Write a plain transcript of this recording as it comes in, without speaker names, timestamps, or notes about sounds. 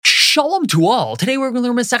Shalom to all. Today we're going to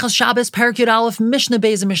learn Maseches Shabbos, Perek Yud Aleph, Mishnah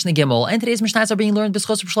Beis, and Mishnah Gimel. And today's Mishnahs are being learned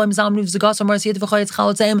b'schos Yerushalayim Zalman V'Zagas Amar Siyat V'Chayetz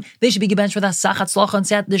Chalotzeim. They should be gebenched with Asach Hatzlacha and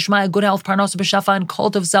Siyat D'Shmaya, good health, Parnasa B'Shafa, and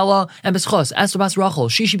Cult of Zela, and b'schos Esther Bas Rachel,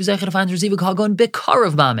 Shishi B'Zeicher to find Reziva Kagon B'Kar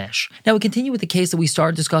of Mamish. Now we continue with the case that we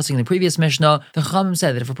started discussing in the previous Mishnah. The Chachamim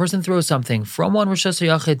said that if a person throws something from one Rosh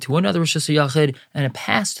Hashanah to another Rosh Hashanah and it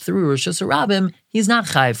passed through Rosh Hashanah, he's not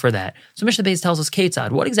chayiv for that. So Mishnah Beis tells us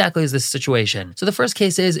Ketzad. What exactly is this situation? So the first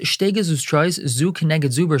case is Shtei Gezuz Trois Zu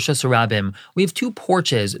Keneged Zu Rosh Hashanah. We have two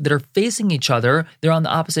porches that are facing each other. They're on the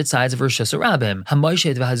opposite sides of Rosh Hashanah.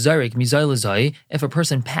 Hamoishet v'hazarik mizay l'zay. If a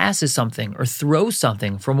person passes something or throws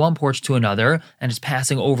something from one porch to another and is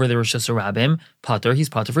passing over the Rosh Hashanah, pater, he's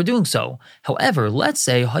pater for doing so. However, let's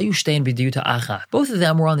say Hayu Shtein B'Diyuta Achat. Both of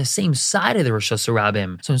them were on the same side of the Rosh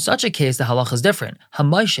Hashanah. So in such a case, the halacha is different.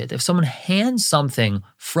 Hamoishet, if someone hands something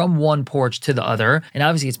from one porch to the other, and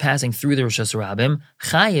obviously it's passing through the Rosh Hashanah,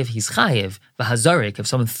 chayiv, he's chayiv. V'hazarik, if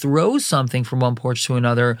someone throws something from one porch to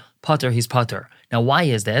another, pater, he's pater. Now, why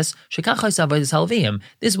is this? This is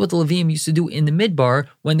what the Levim used to do in the Midbar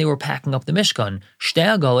when they were packing up the Mishkan.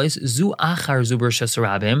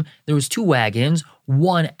 There was two wagons,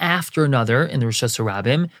 one after another in the Rosh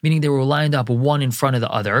Hashanah, meaning they were lined up one in front of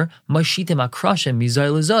the other. The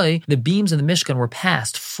beams of the Mishkan were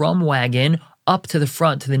passed from wagon up to the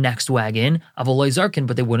front to the next wagon,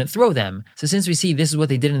 but they wouldn't throw them. So since we see this is what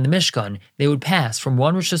they did in the Mishkan, they would pass from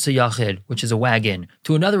one Rosh Hashanah, which is a wagon,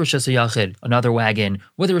 to another Rosh Hashanah, another wagon,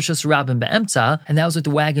 with a Rosh Hashanah be'emtza, and that was with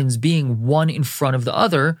the wagons being one in front of the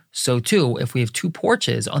other. So too, if we have two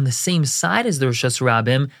porches on the same side as the Rosh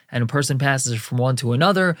Hashanah, and a person passes from one to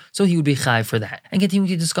another, so he would be chai for that. And continuing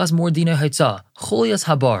to discuss more Dina Haitzah, Chulias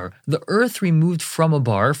Habar, the earth removed from a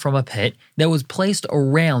bar, from a pit, that was placed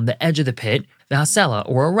around the edge of the pit, the hasela,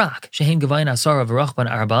 or a rock, shehin gavayin asara v'rachban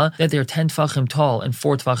arba, that they're 10 tfachim tall and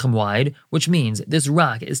 4 tfachim wide, which means this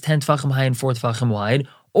rock is 10 tfachim high and 4 tfachim wide,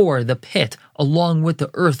 or the pit, along with the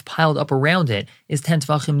earth piled up around it, is 10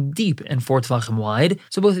 tfachim deep and 4 tfachim wide.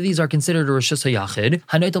 So both of these are considered a Rosh Hashanah.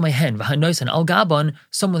 Hanoitel mehen v'hanoisen al gaban,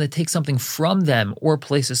 someone that takes something from them or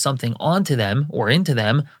places something onto them or into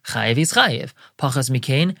them, chayiv is chayiv. Pachas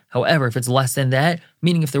mikein, however, if it's less than that,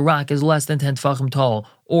 meaning if the rock is less than 10 tfachim tall,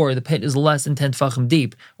 or the pit is less than 10 tfachim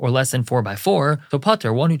deep, or less than 4x4, so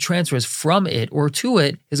pater, one who transfers from it or to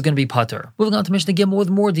it, is going to be pater. Moving on to Mishnah Gimel with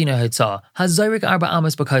more Dina Hitzah. Hazayrik arba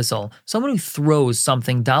amas b'kaisel. Someone who throws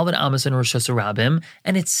something, dalad amas in Rosh Hashanah,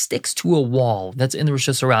 and it sticks to a wall that's in the Rosh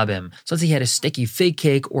Hashanah. So let's say he had a sticky fig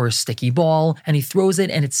cake or a sticky ball, and he throws it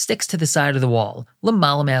and it sticks to the side of the wall.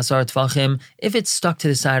 L'malam asar tfachim, if it's stuck to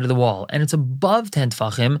the side of the wall, and it's above 10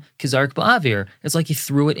 tfachim, kizark ba'avir, it's like he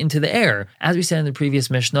threw it into the air. As we said in the previous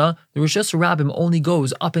Mishnah, the Rosh Hashanah only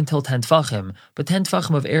goes up until 10 tfachim, but 10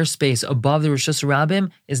 tfachim of airspace above the Rosh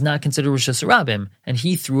Hashanah is not considered Rosh Hashanah, and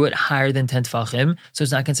he threw it higher than 10 tfachim, so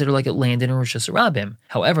it's not considered like it landed in Rosh Hashanah.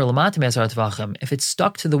 However, lamatim asar tfachim, if it's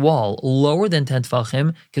stuck to the wall lower than 10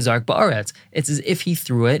 tfachim, kizark ba'aretz, it's as if he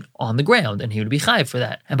threw it on the ground, and he would be chayiv for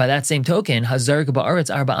that. And by that same token, hazark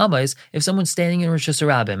ba'aretz arba amas, if someone's standing in Rosh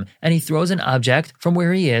Hashanah and he throws an object from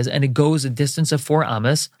where he is and it goes a distance of 4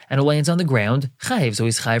 amas and it lands on the ground, chayiv, so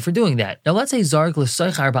he's chayiv for doing that. Now let's say zark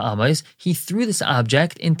l'soich arba amas, he threw this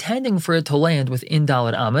object intending for it to land within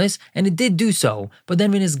dalad amas, and it did do so, but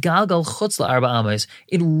then when his galgal chutz arba amas,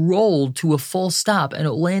 it rolled to a full stop and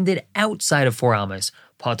it landed outside of 4 amas.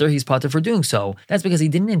 Pater, he's pater for doing so. That's because he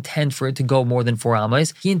didn't intend for it to go more than 4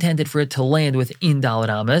 amas. He intended for it to land within dalad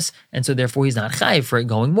amas, and so therefore he's not chayiv for it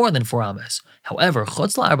going more than 4 amas. However,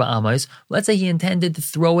 chutz l'arba amas, let's say he intended to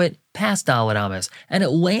throw it past dalad amas, and it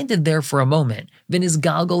landed there for a moment. Then his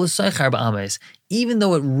galgal is soich arba amas. Even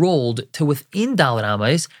though it rolled to within dalad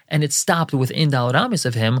amas, and it stopped within dalad amas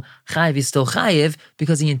of him, chayiv is still chayiv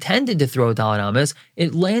because he intended to throw dalad amas.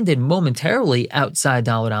 It landed momentarily outside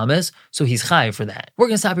dalad amas, so he's chayiv for that. We're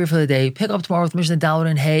going to stop here for the day. Pick up tomorrow with Mishnah Dalad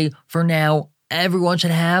and Hey. For now, everyone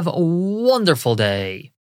should have a wonderful day.